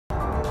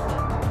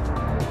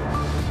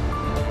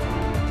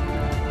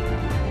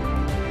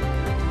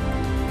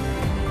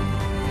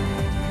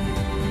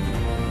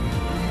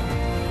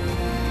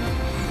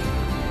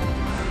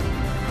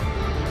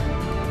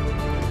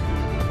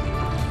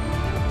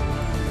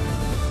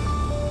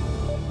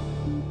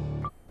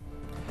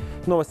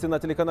Новости на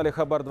телеканале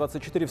Хабар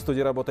 24. В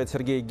студии работает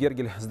Сергей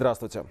Гергель.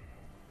 Здравствуйте.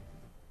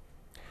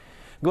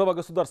 Глава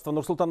государства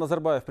Нурсултан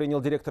Назарбаев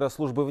принял директора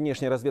службы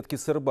внешней разведки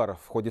СРБАР.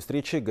 В ходе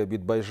встречи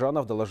Габит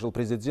Байжанов доложил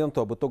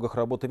президенту об итогах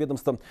работы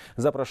ведомства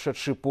за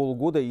прошедшие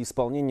полгода и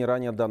исполнении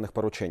ранее данных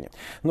поручений.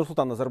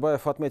 Нурсултан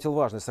Назарбаев отметил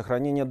важность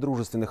сохранения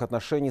дружественных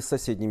отношений с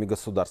соседними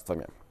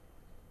государствами.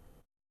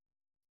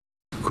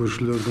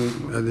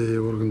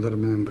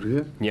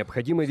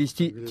 Необходимо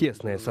вести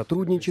тесное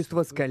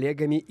сотрудничество с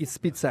коллегами из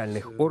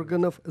специальных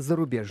органов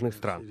зарубежных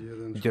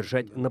стран,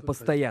 держать на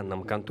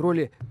постоянном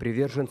контроле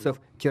приверженцев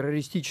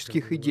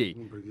террористических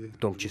идей, в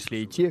том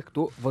числе и тех,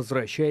 кто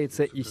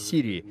возвращается из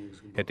Сирии.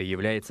 Это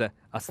является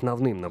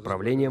основным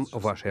направлением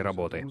вашей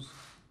работы.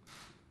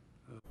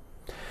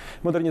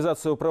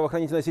 Модернизацию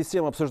правоохранительной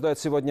системы обсуждают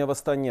сегодня в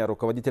Астане.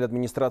 Руководитель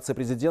администрации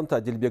президента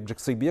Адильбек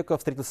Джексейбеков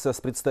встретился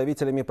с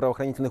представителями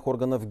правоохранительных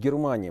органов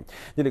Германии.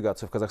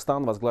 Делегацию в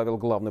Казахстан возглавил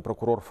главный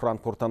прокурор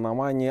Франкфурта на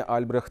Майне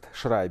Альбрехт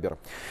Шрайбер.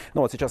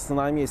 Ну вот сейчас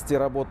на месте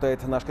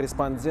работает наш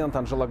корреспондент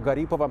Анжела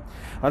Гарипова.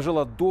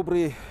 Анжела,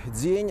 добрый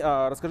день.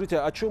 Расскажите,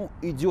 о чем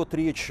идет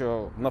речь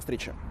на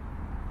встрече?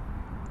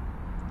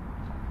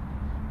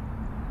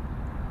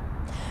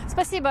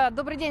 Спасибо.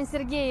 Добрый день,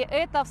 Сергей.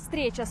 Это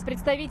встреча с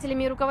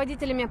представителями и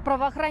руководителями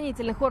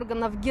правоохранительных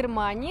органов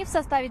Германии. В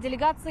составе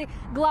делегации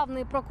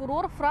главный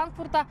прокурор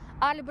Франкфурта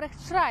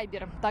Альбрехт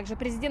Шрайбер, также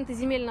президенты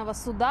земельного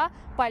суда,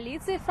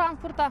 полиции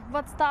Франкфурта в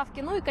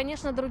отставке, ну и,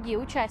 конечно, другие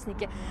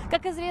участники.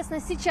 Как известно,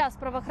 сейчас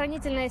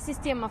правоохранительная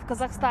система в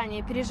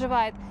Казахстане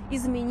переживает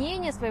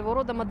изменения, своего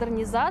рода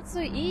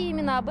модернизацию, и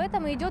именно об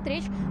этом и идет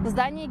речь в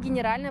здании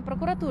Генеральной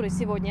прокуратуры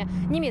сегодня.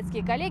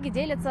 Немецкие коллеги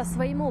делятся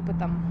своим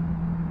опытом.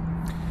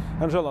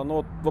 Анжела,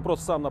 но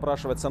вопрос сам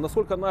напрашивается.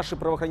 Насколько наши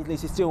правоохранительные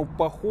системы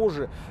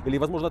похожи или,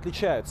 возможно,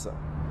 отличаются?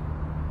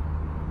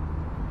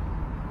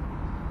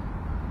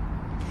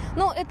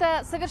 Ну,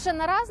 это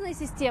совершенно разные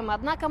системы,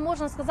 однако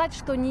можно сказать,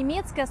 что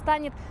немецкая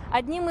станет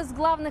одним из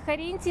главных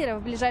ориентиров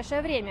в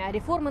ближайшее время.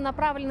 Реформы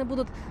направлены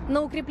будут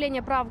на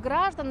укрепление прав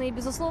граждан, и,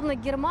 безусловно,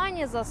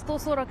 Германия за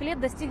 140 лет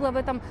достигла в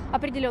этом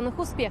определенных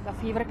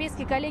успехов.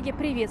 Европейские коллеги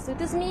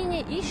приветствуют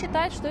изменения и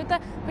считают, что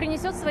это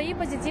принесет свои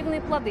позитивные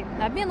плоды.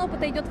 Обмен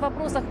опыта идет в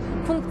вопросах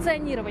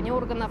функционирования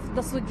органов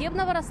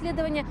досудебного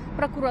расследования,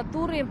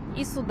 прокуратуры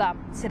и суда.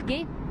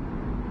 Сергей?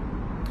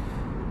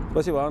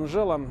 Спасибо,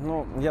 Анжела.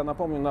 Ну, я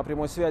напомню, на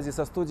прямой связи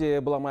со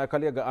студией была моя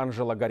коллега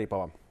Анжела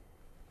Гарипова.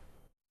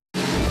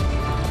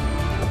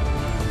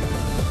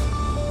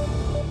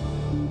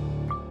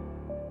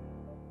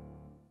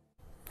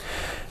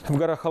 В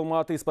горах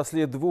Алматы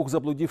спасли двух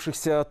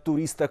заблудившихся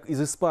туристок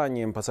из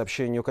Испании. По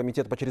сообщению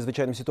Комитета по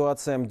чрезвычайным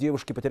ситуациям,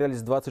 девушки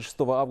потерялись 26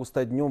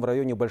 августа днем в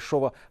районе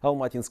Большого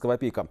Алматинского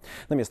пика.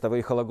 На место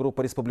выехала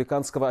группа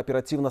республиканского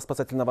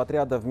оперативно-спасательного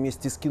отряда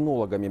вместе с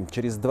кинологами.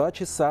 Через 2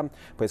 часа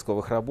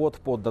поисковых работ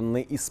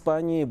подданные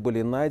Испании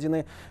были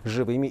найдены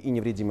живыми и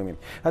невредимыми.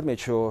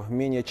 Отмечу,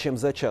 менее чем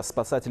за час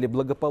спасатели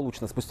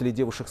благополучно спустили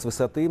девушек с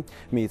высоты.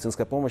 В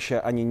медицинской помощи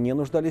они не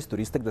нуждались,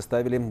 туристок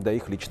доставили до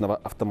их личного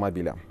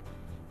автомобиля.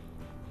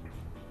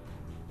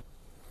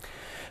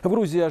 В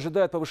Грузии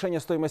ожидают повышения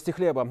стоимости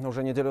хлеба.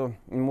 Уже неделю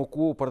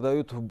муку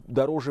продают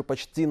дороже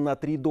почти на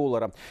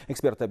 $3.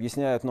 Эксперты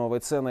объясняют новые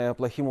цены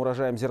плохим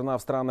урожаем зерна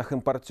в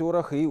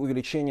странах-импортерах и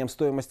увеличением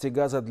стоимости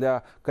газа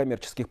для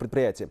коммерческих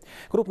предприятий.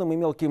 Крупным и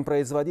мелким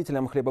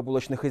производителям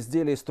хлебобулочных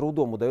изделий с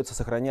трудом удается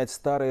сохранять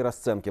старые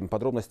расценки.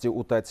 Подробности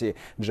у Тати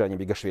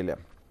Джани-Бигашвили.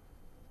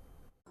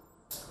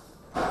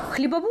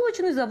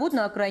 Хлебобулочный завод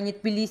на окраине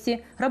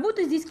Тбилиси.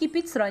 Работа здесь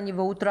кипит с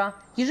раннего утра.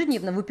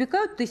 Ежедневно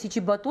выпекают тысячи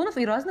батонов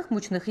и разных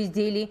мучных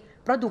изделий.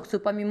 Продукцию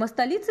помимо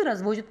столицы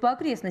развозят по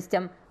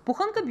окрестностям.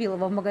 Буханка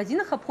белого в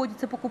магазинах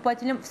обходится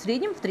покупателям в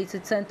среднем в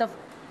 30 центов.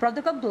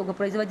 Правда, как долго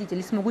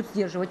производители смогут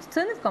сдерживать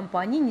цены, в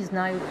компании не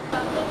знают.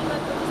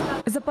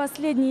 За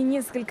последние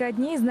несколько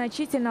дней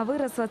значительно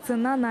выросла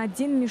цена на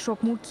один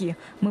мешок муки.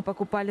 Мы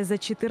покупали за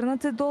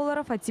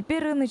 $14, а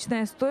теперь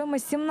рыночная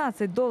стоимость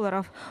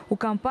 $17. У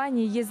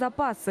компании есть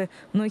запасы,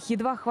 но их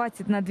едва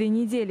хватит на 2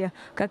 недели.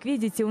 Как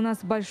видите, у нас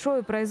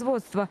большое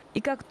производство.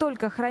 И как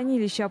только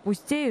хранилища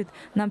опустеют,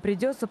 нам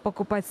придется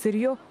покупать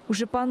сырье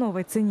уже по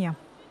новой цене.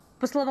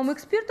 По словам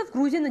экспертов,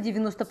 Грузия на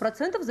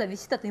 90%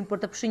 зависит от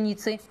импорта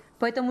пшеницы.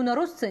 Поэтому на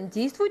рост цен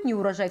действует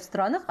неурожай в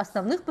странах,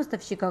 основных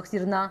поставщиках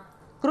зерна.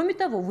 Кроме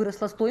того,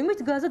 выросла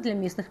стоимость газа для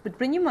местных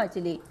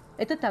предпринимателей.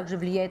 Это также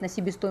влияет на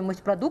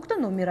себестоимость продукта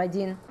номер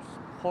 1.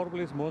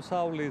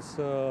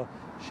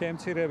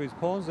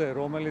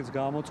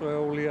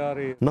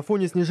 На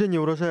фоне снижения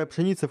урожая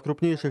пшеницы в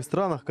крупнейших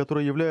странах,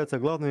 которые являются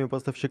главными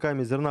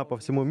поставщиками зерна по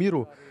всему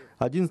миру,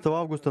 11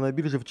 августа на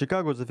бирже в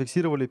Чикаго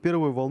зафиксировали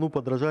первую волну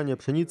подорожания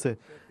пшеницы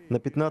на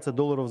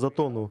 $15 за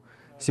тонну.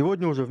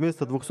 Сегодня уже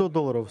вместо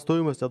 $200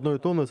 стоимость одной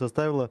тонны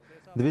составила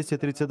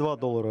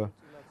 $232.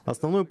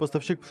 Основной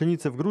поставщик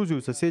пшеницы в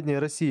Грузию – соседняя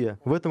Россия.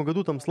 В этом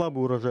году там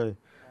слабый урожай.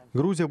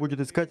 Грузия будет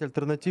искать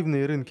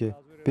альтернативные рынки.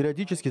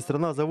 Периодически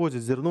страна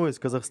завозит зерно из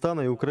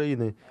Казахстана и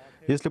Украины.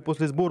 Если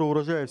после сбора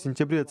урожая в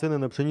сентябре цены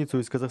на пшеницу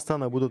из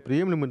Казахстана будут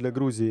приемлемы для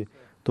Грузии,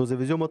 то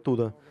завезем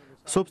оттуда.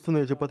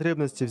 Собственные же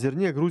потребности в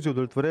зерне Грузия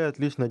удовлетворяет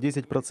лишь на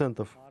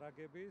 10%.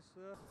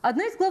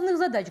 Одна из главных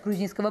задач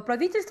грузинского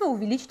правительства –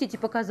 увеличить эти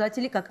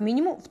показатели как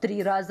минимум в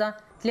 3 раза.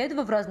 Для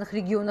этого в разных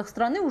регионах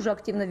страны уже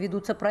активно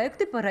ведутся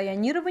проекты по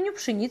районированию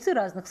пшеницы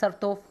разных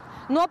сортов.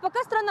 Ну а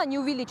пока страна не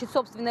увеличит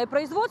собственное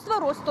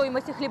производство, рост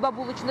стоимости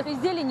хлебобулочных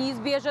изделий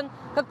неизбежен.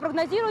 Как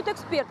прогнозируют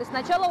эксперты, с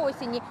начала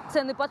осени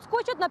цены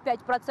подскочат на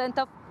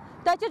 5%.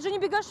 Татья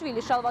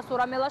Джанибегашвили,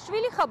 Шалвасура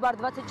Мелашвили, Хабар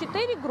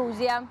 24,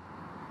 Грузия.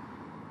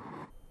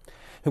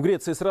 В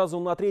Греции сразу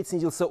на треть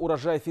снизился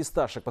урожай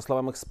фисташек. По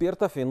словам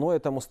экспертов, виной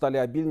этому стали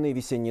обильные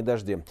весенние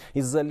дожди.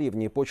 Из-за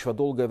ливней почва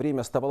долгое время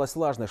оставалась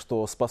влажной,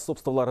 что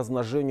способствовало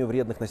размножению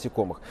вредных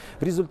насекомых.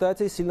 В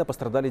результате сильно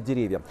пострадали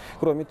деревья.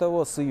 Кроме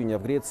того, с июня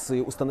в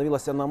Греции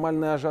установилась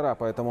аномальная жара,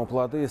 поэтому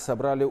плоды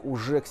собрали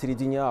уже к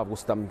середине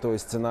августа, то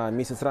есть на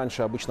месяц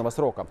раньше обычного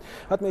срока.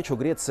 Отмечу,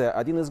 Греция –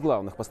 один из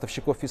главных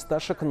поставщиков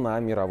фисташек на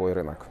мировой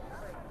рынок.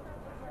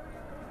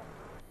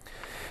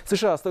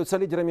 США остаются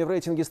лидерами в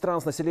рейтинге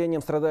стран с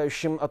населением,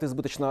 страдающим от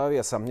избыточного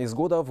веса. Из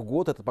года в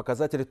год этот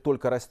показатель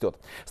только растет.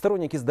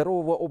 Сторонники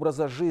здорового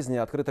образа жизни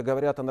открыто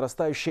говорят о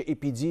нарастающей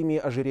эпидемии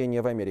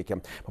ожирения в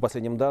Америке. По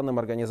последним данным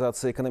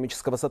Организации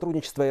экономического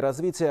сотрудничества и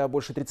развития,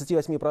 больше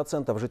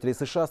 38% жителей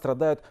США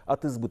страдают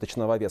от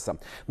избыточного веса.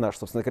 Наш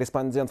собственный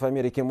корреспондент в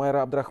Америке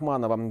Майра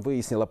Абдрахманова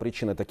выяснила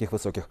причины таких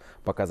высоких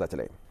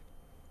показателей.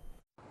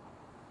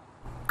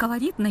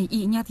 Колоритной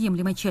и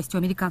неотъемлемой частью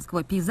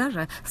американского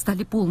пейзажа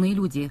стали полные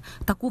люди.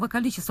 Такого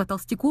количества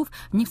толстяков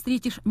не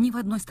встретишь ни в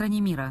одной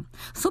стране мира.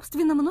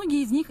 Собственно,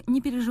 многие из них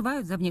не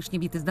переживают за внешний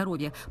вид и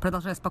здоровье,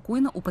 продолжая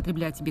спокойно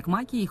употреблять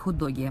бигмаки и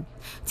хот-доги.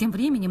 Тем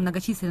временем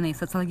многочисленные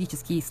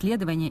социологические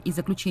исследования и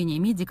заключения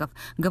медиков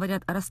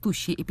говорят о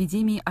растущей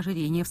эпидемии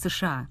ожирения в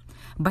США.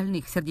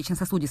 Больных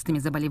сердечно-сосудистыми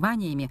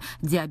заболеваниями,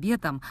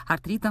 диабетом,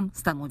 артритом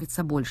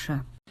становится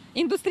больше.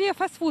 Индустрия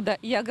фастфуда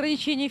и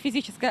ограничение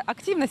физической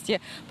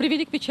активности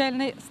привели к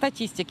печальной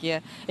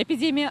статистике.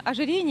 Эпидемия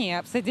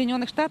ожирения в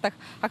Соединенных Штатах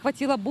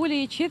охватила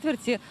более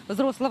четверти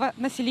взрослого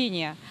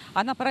населения.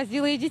 Она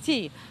поразила и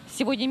детей.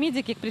 Сегодня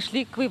медики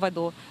пришли к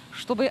выводу,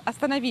 чтобы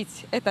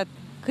остановить этот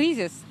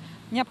кризис,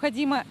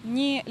 необходимо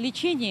не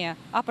лечение,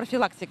 а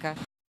профилактика.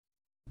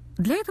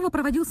 Для этого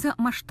проводился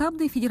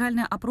масштабный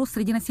федеральный опрос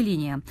среди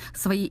населения.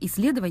 Свои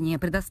исследования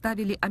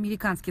предоставили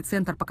Американский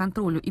центр по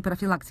контролю и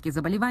профилактике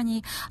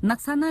заболеваний,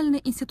 Национальный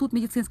институт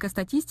медицинской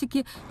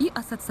статистики и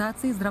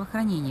Ассоциации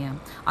здравоохранения.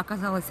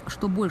 Оказалось,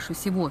 что больше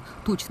всего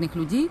тучных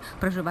людей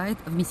проживает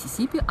в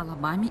Миссисипи,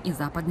 Алабаме и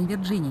Западной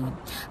Вирджинии.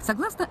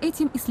 Согласно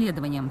этим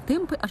исследованиям,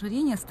 темпы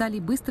ожирения стали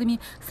быстрыми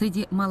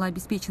среди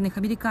малообеспеченных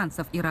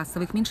американцев и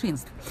расовых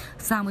меньшинств.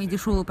 Самые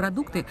дешевые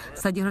продукты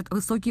содержат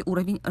высокий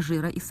уровень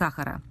жира и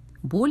сахара.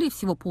 Более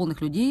всего полных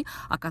людей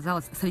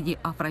оказалось среди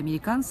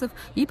афроамериканцев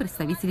и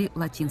представителей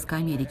Латинской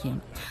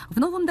Америки. В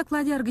новом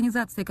докладе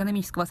Организации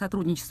экономического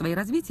сотрудничества и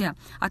развития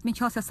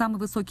отмечался самый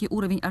высокий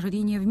уровень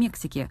ожирения в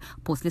Мексике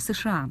после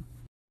США.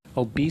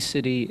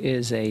 Ожирение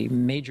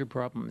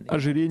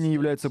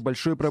является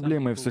большой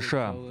проблемой в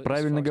США.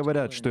 Правильно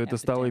говорят, что это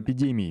стало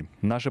эпидемией.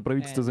 Наше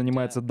правительство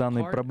занимается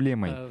данной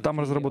проблемой. Там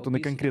разработаны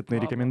конкретные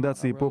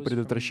рекомендации по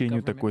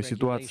предотвращению такой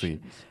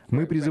ситуации.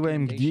 Мы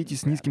призываем к диете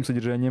с низким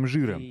содержанием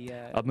жира.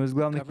 Одной из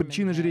главных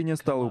причин ожирения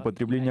стало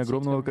употребление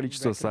огромного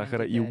количества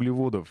сахара и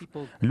углеводов.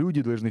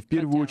 Люди должны в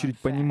первую очередь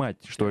понимать,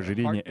 что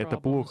ожирение — это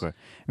плохо,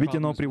 ведь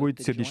оно приводит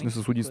к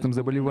сердечно-сосудистым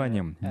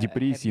заболеваниям,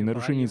 депрессии,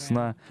 нарушению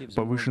сна,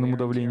 повышенному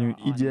давлению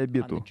и диабету.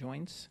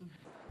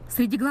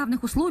 Среди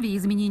главных условий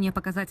изменения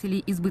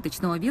показателей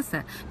избыточного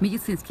веса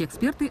медицинские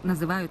эксперты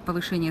называют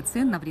повышение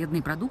цен на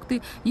вредные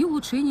продукты и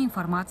улучшение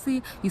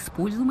информации,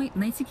 используемой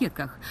на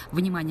этикетках,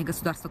 внимание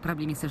государства к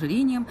проблеме с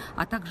ожирением,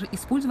 а также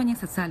использование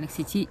социальных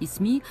сетей и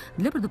СМИ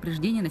для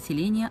предупреждения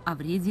населения о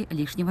вреде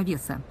лишнего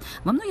веса.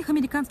 Во многих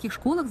американских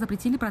школах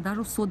запретили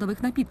продажу содовых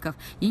напитков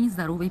и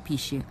нездоровой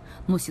пищи.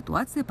 Но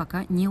ситуация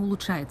пока не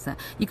улучшается,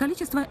 и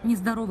количество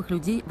нездоровых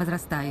людей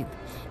возрастает.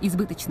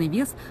 Избыточный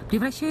вес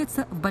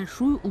превращается в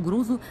большую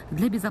угрозу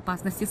для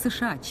безопасности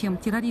США, чем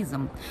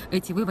терроризм.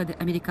 Эти выводы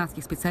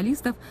американских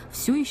специалистов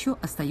все еще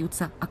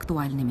остаются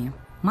актуальными.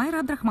 Майра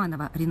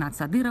Абдрахманова, Ринат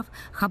Садыров,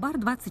 Хабар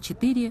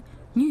 24,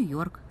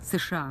 Нью-Йорк,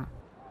 США.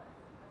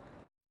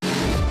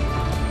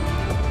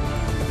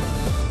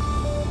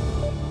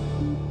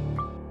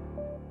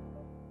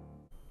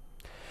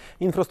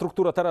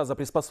 Инфраструктура Тараза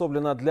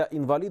приспособлена для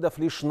инвалидов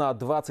лишь на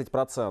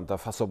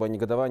 20%. Особое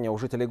негодование у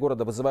жителей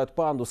города вызывают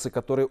пандусы,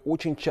 которые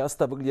очень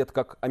часто выглядят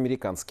как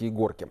американские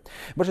горки.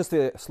 В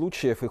большинстве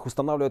случаев их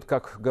устанавливают,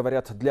 как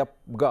говорят, для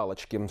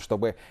галочки,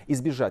 чтобы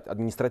избежать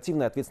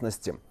административной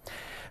ответственности.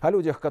 О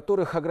людях,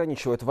 которых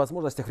ограничивают в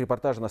возможностях,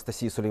 репортажа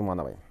Анастасии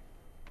Сулеймановой.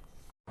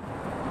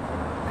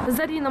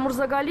 Зарина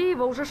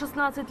Мурзагалиева уже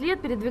 16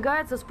 лет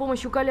передвигается с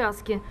помощью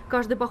коляски.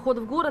 Каждый поход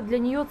в город для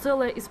нее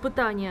целое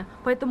испытание.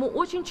 Поэтому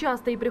очень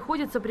часто ей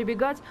приходится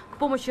прибегать к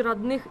помощи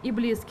родных и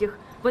близких.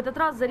 В этот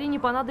раз Зарине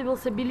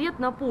понадобился билет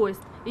на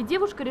поезд. И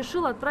девушка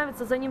решила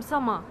отправиться за ним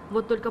сама.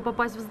 Вот только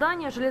попасть в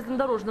здание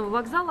железнодорожного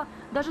вокзала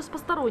даже с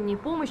посторонней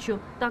помощью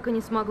так и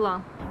не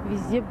смогла.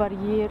 Везде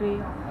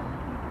барьеры,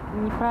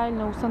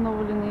 неправильно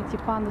установлены эти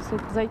пандусы.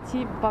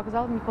 Зайти в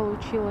вокзал не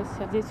получилось.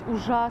 Здесь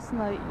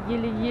ужасно.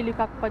 Еле-еле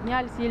как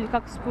поднялись, еле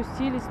как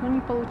спустились. Но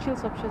не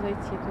получилось вообще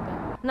зайти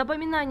туда.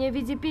 Напоминания в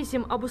виде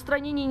писем об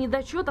устранении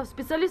недочетов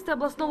специалисты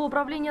областного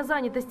управления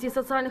занятости и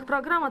социальных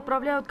программ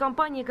отправляют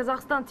компании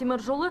 «Казахстан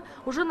Темиржолы»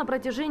 уже на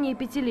протяжении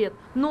 5 лет.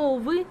 Но,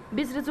 увы,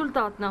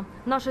 безрезультатно.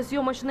 Нашей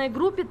съемочной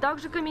группе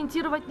также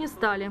комментировать не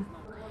стали.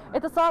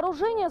 Это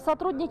сооружение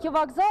сотрудники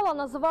вокзала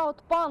называют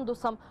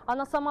пандусом, а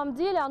на самом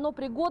деле оно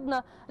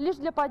пригодно лишь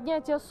для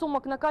поднятия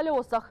сумок на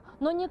колесах,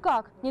 но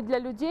никак не для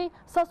людей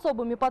с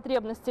особыми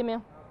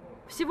потребностями.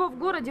 Всего в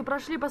городе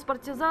прошли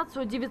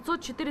паспортизацию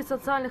 904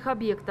 социальных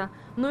объекта,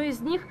 но из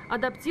них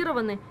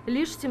адаптированы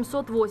лишь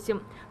 708.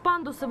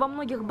 Пандусы во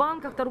многих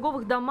банках,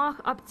 торговых домах,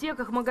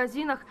 аптеках,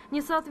 магазинах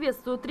не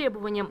соответствуют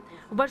требованиям.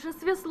 В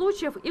большинстве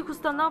случаев их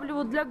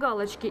устанавливают для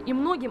галочки, и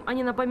многим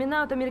они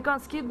напоминают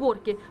американские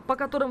горки, по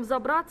которым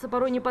взобраться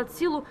порой не под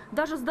силу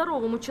даже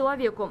здоровому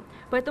человеку.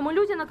 Поэтому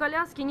люди на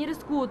коляске не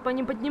рискуют по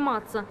ним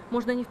подниматься.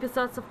 Можно не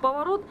вписаться в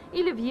поворот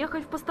или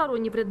въехать в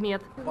посторонний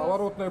предмет.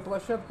 Поворотная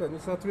площадка не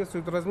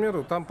соответствует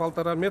размеру. Там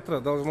 1,5 метра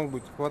должно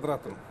быть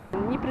квадратом.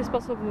 Не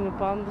приспособлены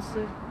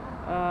пандусы,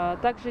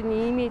 также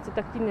не имеется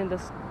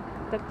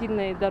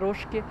тактильной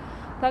дорожки,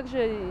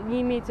 также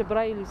не имеется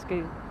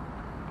брайлевской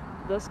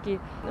доски.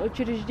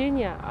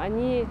 Учреждения,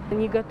 они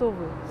не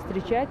готовы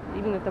встречать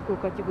именно такую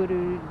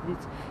категорию лиц.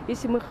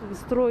 Если мы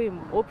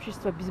строим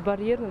общество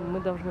безбарьерным, мы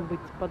должны быть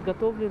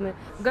подготовлены.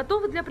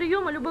 Готовы для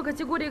приема любой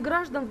категории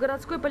граждан в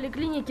городской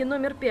поликлинике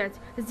номер 5.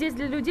 Здесь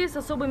для людей с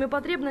особыми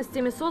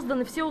потребностями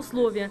созданы все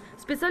условия.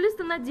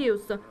 Специалисты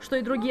надеются, что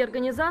и другие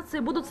организации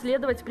будут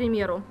следовать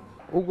примеру.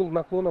 Угол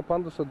наклона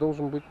пандуса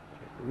должен быть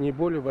не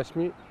более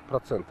 8%.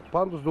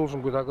 Пандус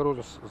должен быть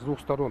огорожен с двух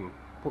сторон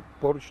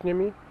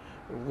поручнями.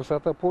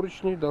 Высота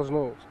поручней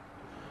должна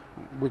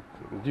быть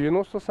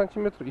 90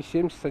 сантиметров и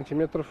 70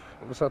 сантиметров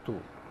в высоту.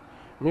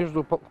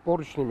 Между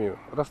поручнями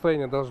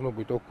расстояние должно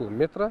быть около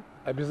метра.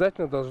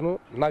 Обязательно должно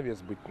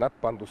навес быть над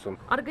пандусом.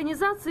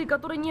 Организации,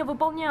 которые не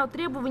выполняют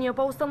требования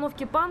по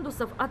установке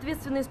пандусов,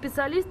 ответственные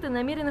специалисты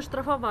намерены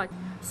штрафовать.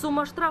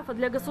 Сумма штрафа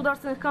для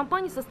государственных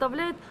компаний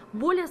составляет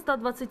более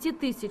 120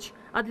 тысяч,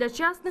 а для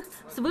частных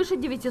свыше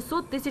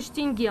 900 тысяч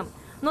тенге.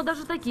 Но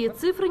даже такие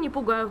цифры не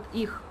пугают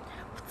их.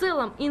 В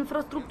целом,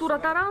 инфраструктура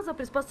Тараза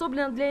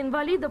приспособлена для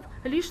инвалидов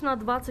лишь на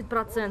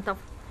 20%.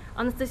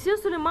 Анастасия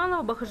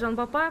Сулейманова, Бахажан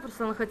Бапаев,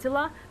 Руслан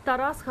Хатила,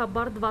 Тараз,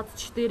 Хабар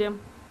 24.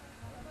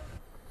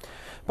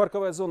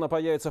 Парковая зона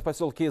появится в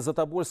поселке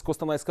Затобольск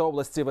Костанайской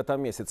области в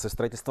этом месяце.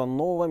 Строительство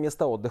нового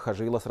места отдыха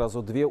оживило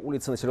сразу 2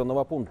 улицы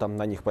населенного пункта.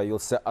 На них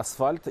появился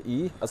асфальт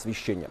и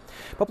освещение.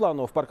 По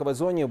плану в парковой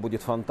зоне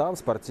будет фонтан,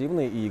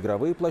 спортивные и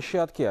игровые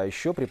площадки. А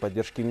еще при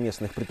поддержке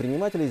местных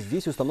предпринимателей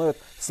здесь установят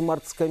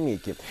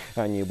смарт-скамейки.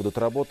 Они будут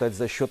работать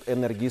за счет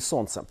энергии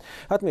солнца.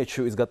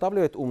 Отмечу,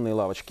 изготавливает умные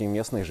лавочки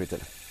местный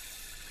житель.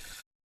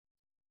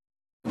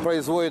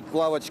 Производит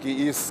лавочки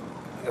из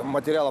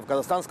материалов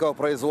казахстанского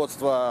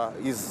производства,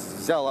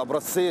 взял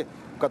образцы,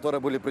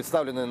 которые были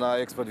представлены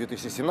на Экспо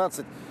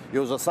 2017, и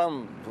уже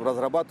сам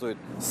разрабатывает.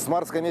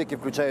 Смарт-скамейки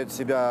включают в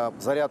себя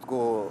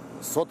зарядку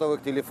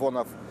сотовых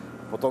телефонов,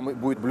 потом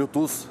будет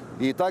Bluetooth.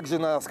 И также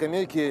на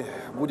скамейке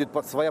будет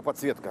своя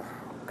подсветка,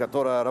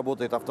 которая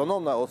работает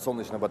автономно от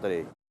солнечной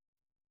батареи.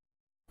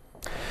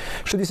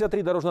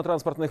 63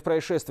 дорожно-транспортных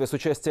происшествия с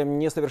участием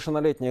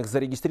несовершеннолетних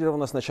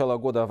зарегистрировано с начала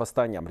года в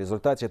Астане. В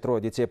результате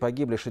 3 детей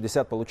погибли,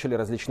 60 получили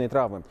различные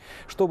травмы.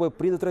 Чтобы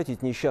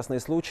предотвратить несчастные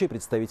случаи,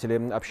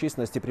 представители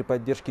общественности при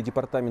поддержке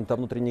Департамента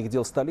внутренних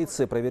дел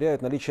столицы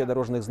проверяют наличие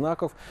дорожных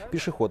знаков,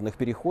 пешеходных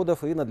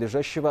переходов и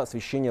надлежащего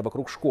освещения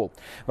вокруг школ.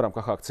 В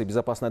рамках акции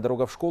 «Безопасная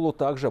дорога в школу»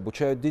 также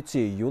обучают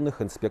детей,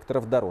 юных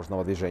инспекторов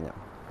дорожного движения.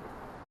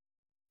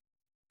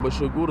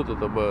 Большой город –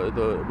 это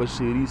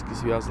большие риски,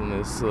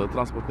 связанные с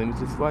транспортными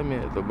средствами,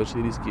 это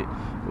большие риски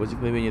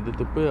возникновения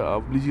ДТП, а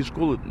вблизи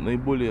школы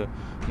наиболее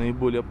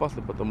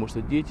опасны, потому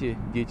что дети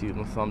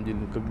на самом деле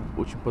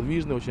очень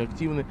подвижны, очень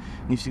активны,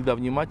 не всегда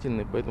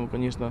внимательны, поэтому,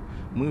 конечно,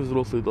 мы,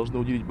 взрослые, должны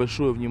уделить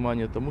большое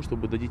внимание тому,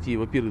 чтобы до детей,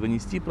 во-первых,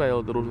 донести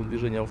правила дорожного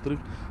движения, а во-вторых,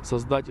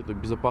 создать эту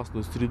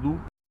безопасную среду.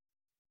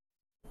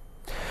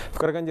 В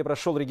Караганде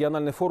прошел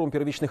региональный форум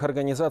первичных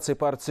организаций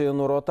партии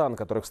 «Нур-Отан»,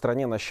 которых в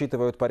стране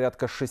насчитывают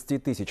порядка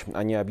 6 тысяч.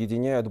 Они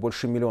объединяют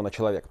больше 1 миллиона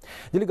человек.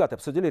 Делегаты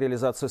обсудили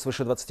реализацию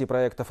свыше 20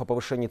 проектов о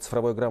повышении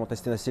цифровой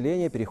грамотности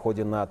населения,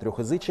 переходе на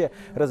трехязычие,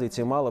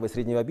 развитии малого и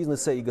среднего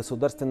бизнеса и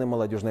государственной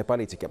молодежной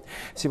политики.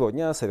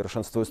 Сегодня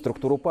совершенствуют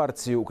структуру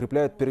партии,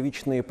 укрепляют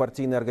первичные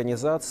партийные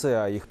организации,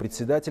 а их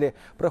председатели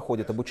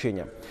проходят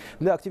обучение.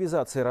 Для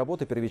активизации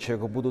работы первичек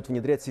будут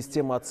внедрять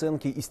систему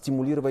оценки и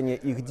стимулирования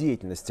их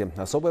деятельности.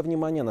 Особое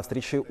внимание на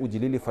встрече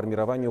уделили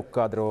формированию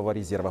кадрового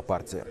резерва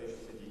партии.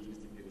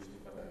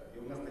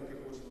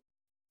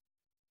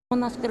 У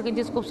нас в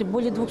Карагандинской области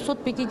более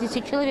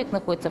 250 человек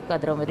находится в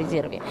кадровом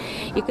резерве.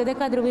 И когда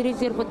кадровый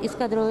резерв, из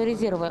кадрового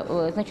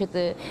резерва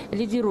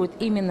лидирует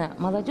именно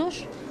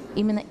молодежь,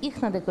 Именно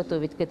их надо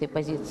готовить к этой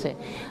позиции.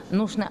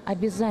 Нужно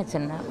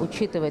обязательно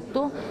учитывать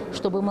то,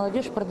 чтобы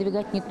молодежь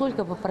продвигать не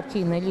только по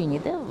партийной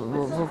линии, да,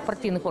 в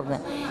партийных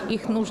органах.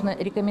 Их нужно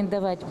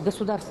рекомендовать в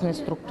государственные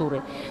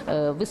структуры,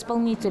 в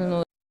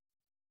исполнительную.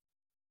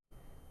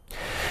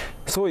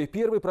 Свой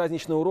первый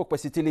праздничный урок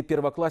посетили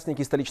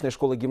первоклассники столичной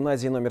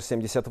школы-гимназии номер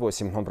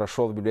 78. Он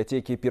прошел в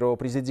библиотеке первого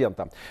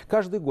президента.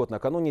 Каждый год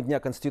накануне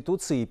Дня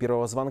Конституции и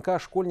первого звонка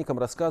школьникам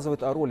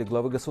рассказывают о роли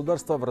главы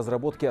государства в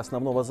разработке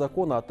основного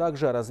закона, а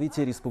также о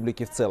развитии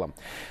республики в целом.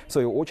 В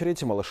свою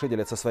очередь, малыши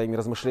делятся своими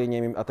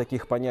размышлениями о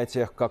таких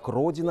понятиях, как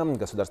родина,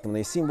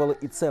 государственные символы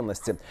и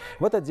ценности.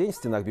 В этот день в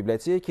стенах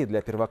библиотеки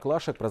для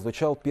первоклашек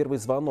прозвучал первый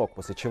звонок,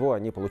 после чего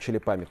они получили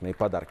памятные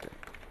подарки.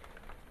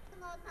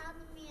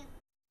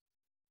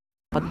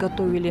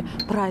 Подготовили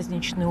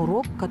праздничный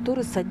урок,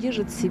 который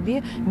содержит в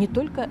себе не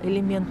только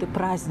элементы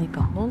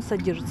праздника, но он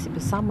содержит в себе,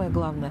 самое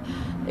главное,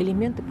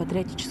 элементы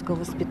патриотического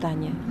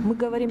воспитания. Мы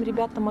говорим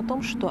ребятам о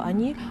том, что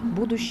они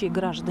будущие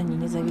граждане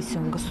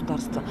независимого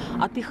государства.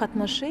 От их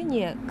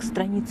отношения к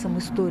страницам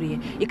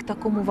истории и к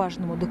такому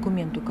важному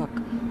документу, как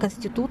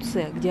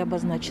Конституция, где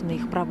обозначены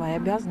их права и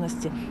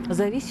обязанности,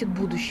 зависит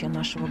будущее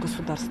нашего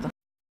государства.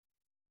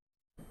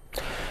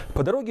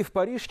 По дороге в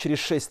Париж через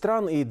 6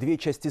 стран и 2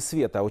 части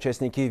света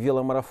участники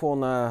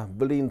веломарафона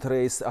Blind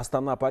Race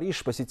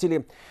Астана-Париж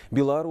посетили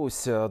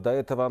Беларусь. До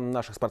этого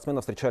наших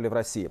спортсменов встречали в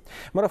России.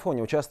 В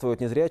марафоне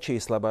участвуют незрячие и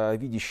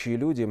слабовидящие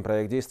люди.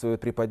 Проект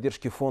действует при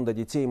поддержке фонда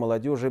детей и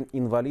молодежи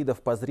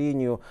инвалидов по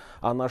зрению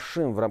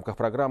 «Анашим» в рамках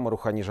программы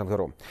 «Рухани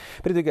Жангыру».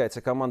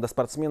 Передвигается команда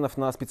спортсменов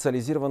на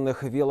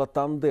специализированных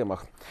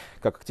велотандемах.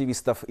 Как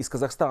активистов из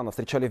Казахстана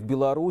встречали в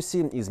Беларуси.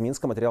 Из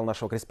Минска материал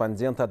нашего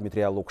корреспондента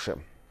Дмитрия Лукши.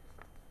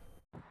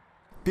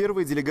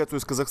 Первой делегацию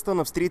из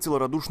Казахстана встретила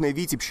радушная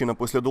Витебщина.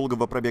 После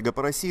долгого пробега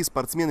по России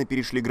спортсмены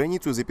перешли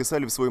границу и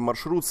записали в свой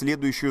маршрут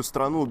следующую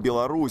страну –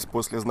 Беларусь.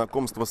 После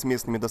знакомства с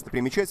местными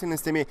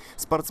достопримечательностями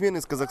спортсмены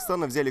из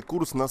Казахстана взяли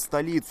курс на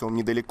столицу.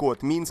 Недалеко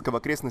от Минска, в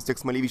окрестностях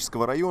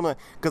Смолевического района,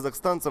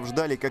 казахстанцев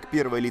ждали как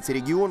первые лица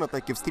региона,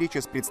 так и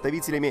встреча с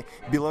представителями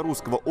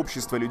белорусского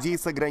общества людей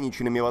с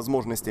ограниченными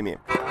возможностями.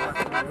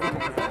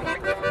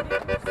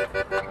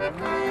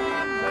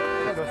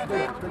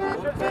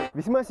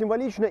 Весьма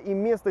символично и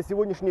место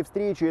сегодняшней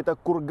встречи – это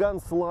курган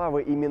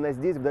славы. Именно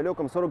здесь в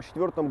далеком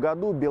 1944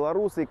 году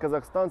белорусы и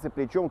казахстанцы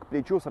плечом к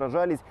плечу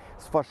сражались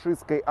с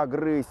фашистской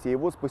агрессией. И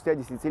вот спустя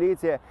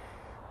десятилетия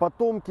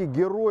потомки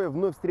героев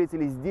вновь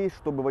встретились здесь,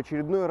 чтобы в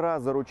очередной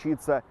раз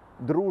заручиться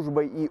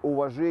дружбой и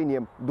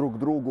уважением друг к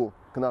другу,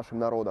 к нашим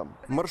народам.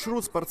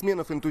 Маршрут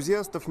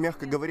спортсменов-энтузиастов,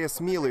 мягко говоря,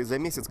 смелый. За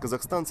месяц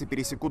казахстанцы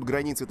пересекут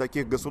границы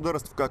таких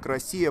государств, как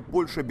Россия,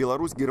 Польша,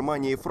 Беларусь,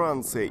 Германия и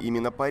Франция.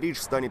 Именно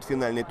Париж станет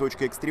финальной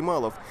точкой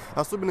экстремалов.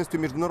 Особенностью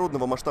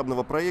международного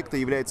масштабного проекта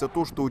является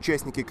то, что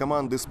участники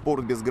команды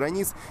 «Спорт без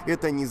границ» –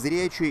 это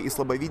незрячие и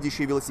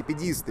слабовидящие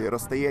велосипедисты.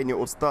 Расстояние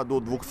от 100 до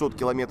 200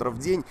 километров в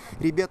день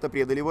ребята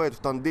преодолевают в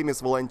тандеме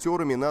с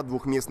волонтерами на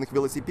двухместных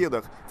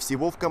велосипедах.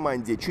 Всего в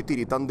команде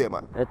 4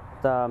 тандема.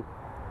 Это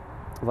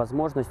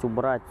возможность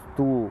убрать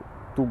ту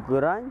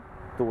грань,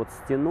 ту вот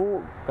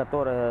стену,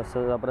 которая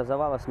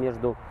образовалась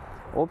между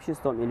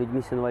обществом и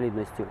людьми с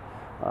инвалидностью.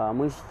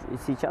 Мы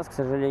сейчас, к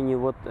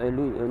сожалению,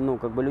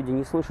 люди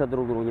не слышат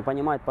друг друга, не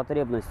понимают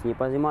потребности, не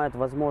понимают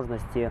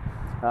возможности.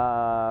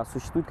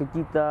 Существуют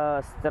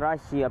какие-то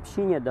страхи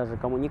общения, даже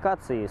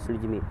коммуникации с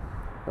людьми.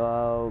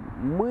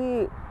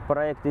 Мы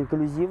проект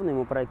инклюзивный,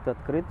 мы проект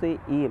открытый,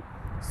 и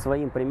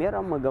своим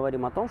примером мы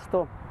говорим о том,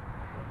 что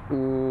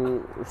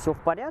все в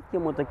порядке,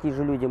 мы такие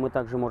же люди, мы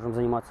также можем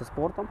заниматься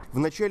спортом.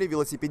 Вначале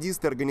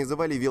велосипедисты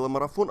организовали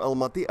веломарафон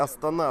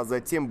Алматы-Астана.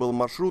 Затем был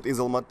маршрут из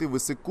Алматы в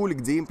Иссык-Куль,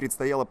 где им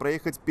предстояло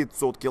проехать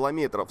 500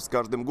 километров. С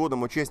каждым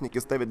годом участники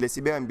ставят для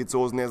себя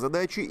амбициозные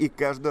задачи и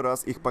каждый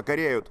раз их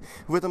покоряют.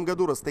 В этом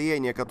году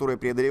расстояние, которое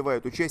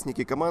преодолевают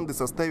участники команды,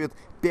 составит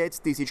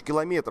 5000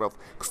 километров.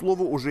 К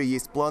слову, уже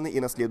есть планы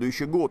и на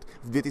следующий год.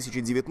 В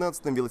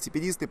 2019-м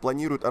велосипедисты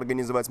планируют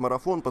организовать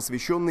марафон,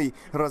 посвященный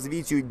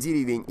развитию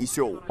деревень и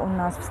сел. У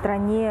нас в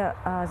стране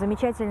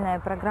замечательная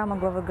программа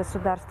главы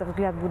государства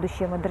 «Взгляд в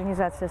будущее.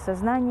 Модернизация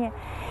сознания».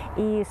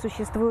 И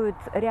существует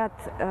ряд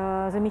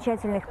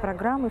замечательных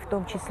программ, в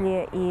том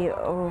числе и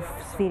в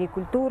сфере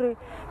культуры,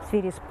 в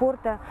сфере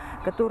спорта,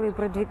 которые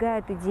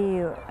продвигают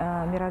идею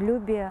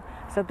миролюбия,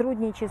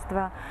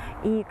 сотрудничества.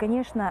 И,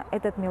 конечно,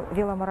 этот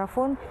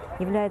веломарафон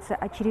является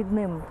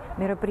очередным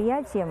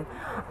мероприятием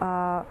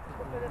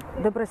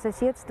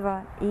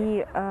добрососедства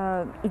и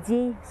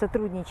идей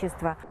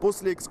сотрудничества.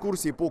 После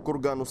экскурсии по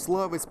кургану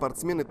славы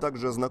спортсмены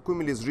также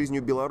ознакомились с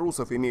жизнью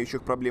белорусов,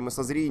 имеющих проблемы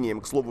со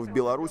зрением. К слову, в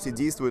Беларуси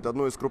действует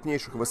одно из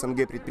крупнейших в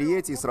СНГ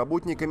предприятий с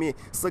работниками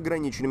с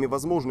ограниченными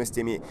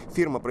возможностями.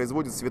 Фирма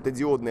производит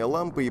светодиодные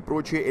лампы и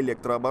прочее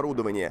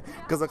электрооборудование.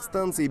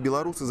 Казахстанцы и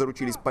белорусы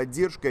заручились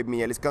поддержкой,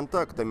 обменялись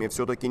контактами.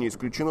 Все-таки не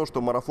исключено,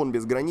 что марафон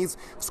без границ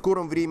в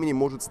скором времени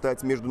может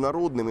стать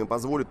международным и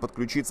позволит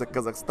подключиться к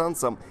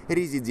казахстанцам,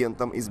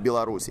 резидентам из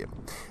Беларуси.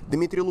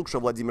 Дмитрий Лукша,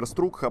 Владимир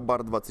Струк,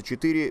 Хабар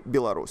 24,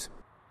 Беларусь.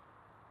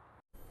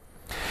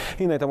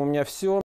 И на этом у меня все.